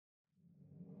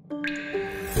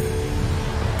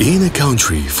In a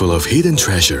country full of hidden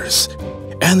treasures,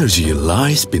 energy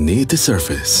lies beneath the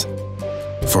surface.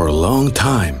 For a long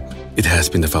time, it has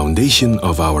been the foundation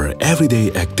of our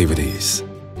everyday activities.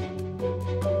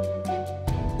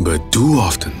 But too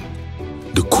often,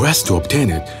 the quest to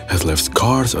obtain it has left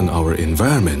scars on our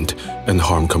environment and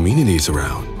harmed communities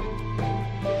around,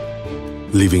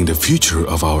 leaving the future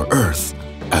of our Earth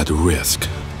at risk.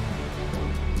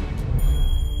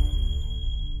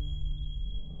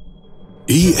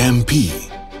 EMP,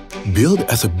 built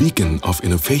as a beacon of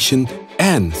innovation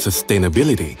and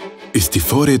sustainability, is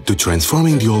devoted to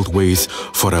transforming the old ways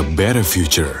for a better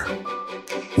future.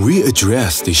 We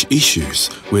address these issues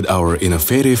with our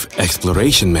innovative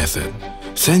exploration method.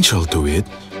 Central to it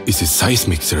is the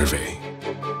Seismic Survey.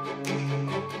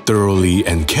 Thoroughly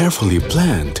and carefully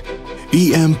planned,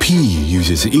 EMP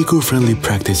uses eco-friendly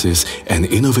practices and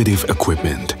innovative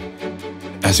equipment.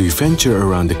 As we venture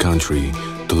around the country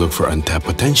to look for untapped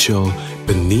potential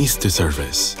beneath the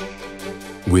surface.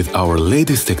 With our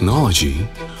latest technology,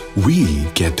 we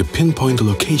get to pinpoint the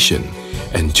location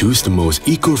and choose the most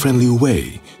eco-friendly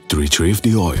way to retrieve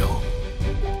the oil.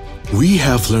 We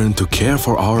have learned to care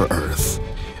for our Earth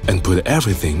and put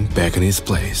everything back in its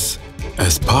place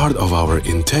as part of our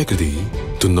integrity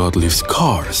to not leave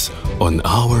scars on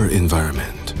our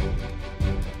environment.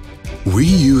 We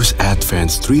use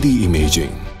advanced 3D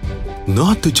imaging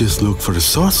not to just look for the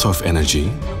source of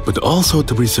energy, but also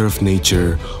to preserve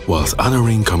nature whilst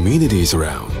honoring communities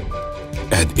around.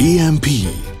 At EMP,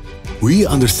 we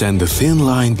understand the thin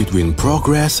line between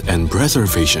progress and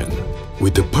preservation.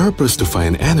 With the purpose to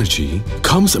find energy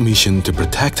comes a mission to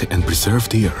protect and preserve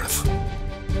the Earth.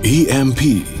 EMP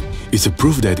is a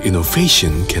proof that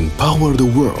innovation can power the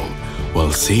world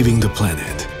while saving the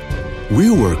planet. We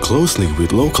work closely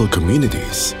with local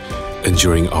communities,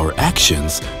 ensuring our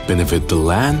actions benefit the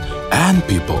land and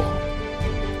people,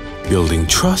 building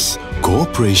trust,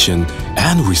 cooperation,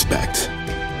 and respect.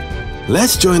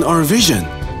 Let's join our vision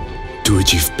to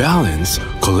achieve balance,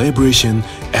 collaboration,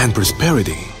 and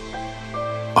prosperity.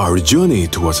 Our journey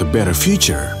towards a better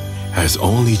future has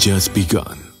only just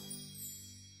begun.